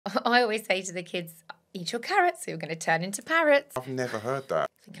I always say to the kids, eat your carrots, so you're going to turn into parrots. I've never heard that.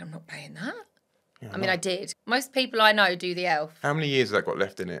 Thinking I'm not paying that. Yeah, I mean, I did. Most people I know do the elf. How many years has that got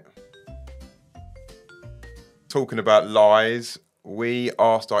left in it? Talking about lies, we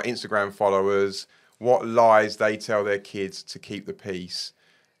asked our Instagram followers what lies they tell their kids to keep the peace.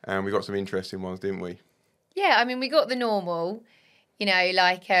 And we got some interesting ones, didn't we? Yeah, I mean, we got the normal, you know,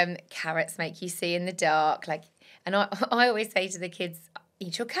 like carrots make you see in the dark. And I always say to the kids,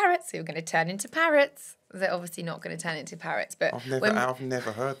 eat your carrots, so you're going to turn into parrots. They're obviously not going to turn into parrots, but I've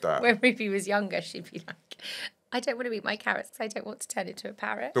never heard that. When Ruby was younger, she'd be like, I don't want to eat my carrots because I don't want to turn into a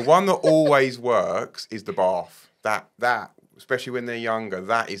parrot. The one that always works is the bath. That, especially when they're younger,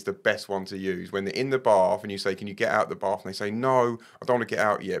 that is the best one to use. When they're in the bath and you say, can you get out the bath? And they say, no, I don't want to get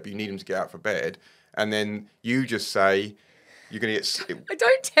out yet, but you need them to get out for bed. And then you just say, you're going to get... I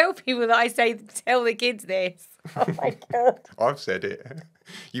don't tell people that I say, tell the kids this. Oh my God. I've said it.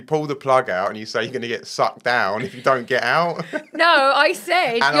 You pull the plug out and you say you're going to get sucked down if you don't get out. No, I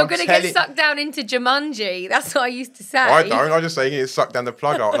said you're going to get sucked down into Jumanji. That's what I used to say. I don't. I just say you're going to get sucked down the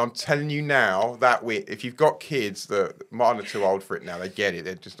plug out. And I'm telling you now, if you've got kids that mine are too old for it now, they get it.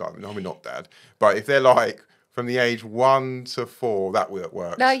 They're just like, no, we're not, Dad. But if they're like from the age 1 to 4, that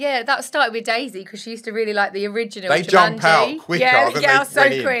works. No, yeah, that started with Daisy because she used to really like the original They Jumanji. Jump out quicker. Yeah, they get out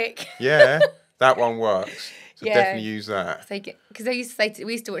so quick. Yeah, that one works. So definitely use that. Because I used to say,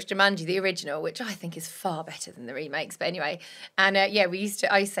 we used to watch Jumanji, the original, which I think is far better than the remakes. But anyway, and I used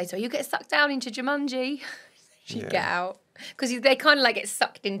to say to her, you get sucked down into Jumanji. She'd get out. Because they kind of like get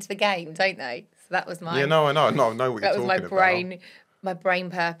sucked into the game, don't they? So that was my... Yeah, no, I know. I know what you're talking about. That was my brain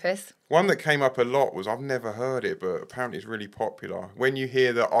purpose. One that came up a lot was, I've never heard it, but apparently it's really popular. When you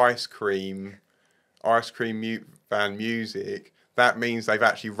hear the ice cream van music, that means they've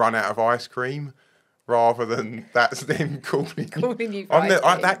actually run out of ice cream. Rather than that's them calling you for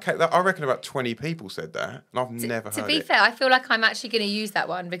ice cream. I reckon about 20 people said that, and I've never heard it. To be fair, I feel like I'm actually going to use that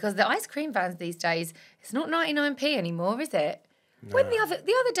one because the ice cream vans these days, it's not 99p anymore, is it? No. When the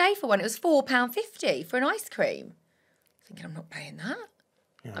other day for one, it was £4.50 for an ice cream. Thinking I'm not paying that.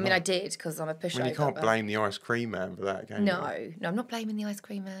 Yeah, I mean, I did because I'm a pushover. Well, you can't blame the ice cream man for that, can you? No, I'm not blaming the ice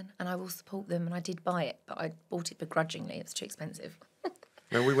cream man, and I will support them, and I did buy it, but I bought it begrudgingly. It's too expensive.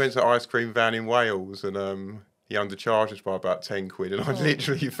 When we went to ice cream van in Wales and he undercharged us by about 10 quid and I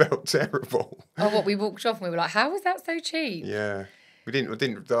literally felt terrible. Oh, what, we walked off and we were like, how was that so cheap? Yeah. I didn't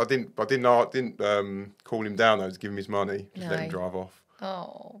call him down though to give him his money. Just let him drive off.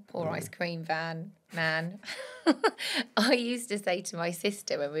 Oh, poor ice cream van man. I used to say to my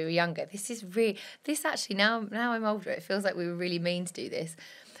sister when we were younger, this actually now I'm older, it feels like we were really mean to do this.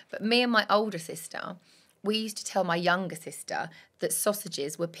 But me and my older sister, we used to tell my younger sister that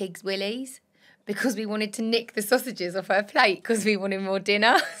sausages were pig's willies because we wanted to nick the sausages off her plate because we wanted more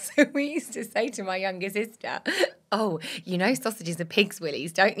dinner. So we used to say to my younger sister, oh, you know sausages are pig's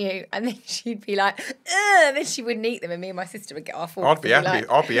willies, don't you? And then she'd be like, ugh, and then she wouldn't eat them and me and my sister would get our forks.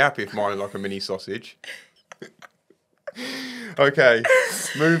 I'd be happy if mine are like a mini sausage. Okay,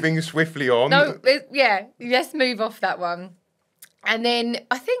 moving swiftly on. No, let's move off that one. And then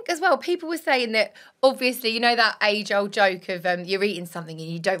I think as well, people were saying that obviously, you know, that age-old joke of you're eating something and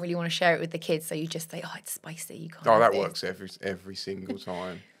you don't really want to share it with the kids, so you just say, oh, it's spicy. You can't. Oh, that works every single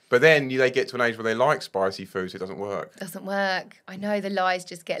time. But then they get to an age where they like spicy food, so it doesn't work. Doesn't work. I know the lies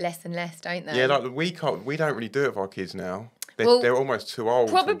just get less and less, don't they? Yeah, like we don't really do it with our kids now. They're almost too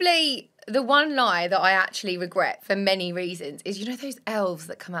old. Probably the one lie that I actually regret for many reasons is, you know, those elves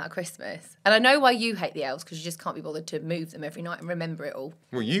that come out of Christmas. And I know why you hate the elves because you just can't be bothered to move them every night and remember it all.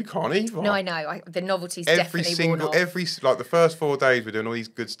 Well, you can't either. No, I know. The novelty's definitely worn off. Like the first 4 days we're doing all these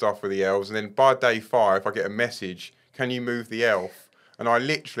good stuff with the elves, and then by day 5 I get a message, can you move the elf? And I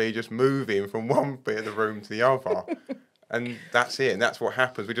literally just move him from one bit of the room to the other. And that's it. And that's what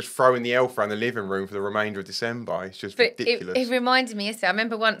happens. We're just throwing the elf around the living room for the remainder of December. It's just ridiculous. It reminded me yesterday. I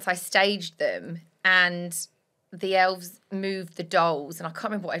remember once I staged them and the elves moved the dolls. And I can't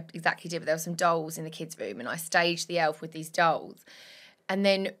remember what I exactly did, but there were some dolls in the kids' room. And I staged the elf with these dolls. And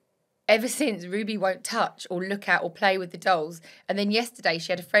then ever since, Ruby won't touch or look at or play with the dolls. And then yesterday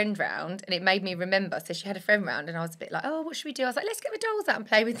she had a friend round and it made me remember. So she had a friend round and I was a bit like, oh, what should we do? I was like, let's get the dolls out and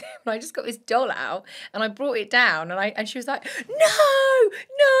play with them. And I just got this doll out and I brought it down and she was like, no,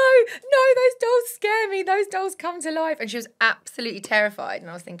 those dolls scare me. Those dolls come to life. And she was absolutely terrified. And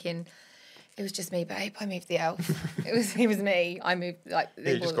I was thinking, it was just me, babe. I moved the elf. it was me. I moved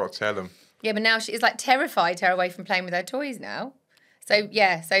you just got to tell them. Yeah, but now she's like terrified her away from playing with her toys now. So,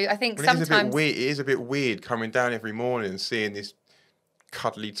 yeah, I think sometimes... It is a bit weird coming down every morning and seeing this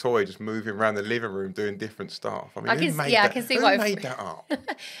cuddly toy just moving around the living room doing different stuff. I mean, who made I that? can see Who why. made that up?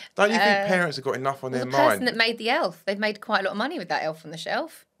 Don't you think parents have got enough on their The person mind? that made the elf, they've made quite a lot of money with that elf on the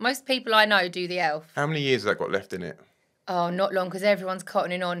shelf. Most people I know do the elf. How many years has that got left in it? Oh, not long, because everyone's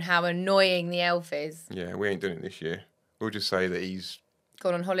cottoning on how annoying the elf is. Yeah, we ain't doing it this year. We'll just say that he's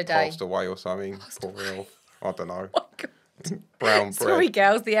Gone on holiday. passed away or something. Poor elf. I don't know. Oh, God. Brown bread. Sorry,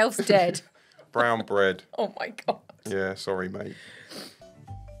 girls, the elf's dead. Brown bread. Oh, my God. Yeah, sorry, mate.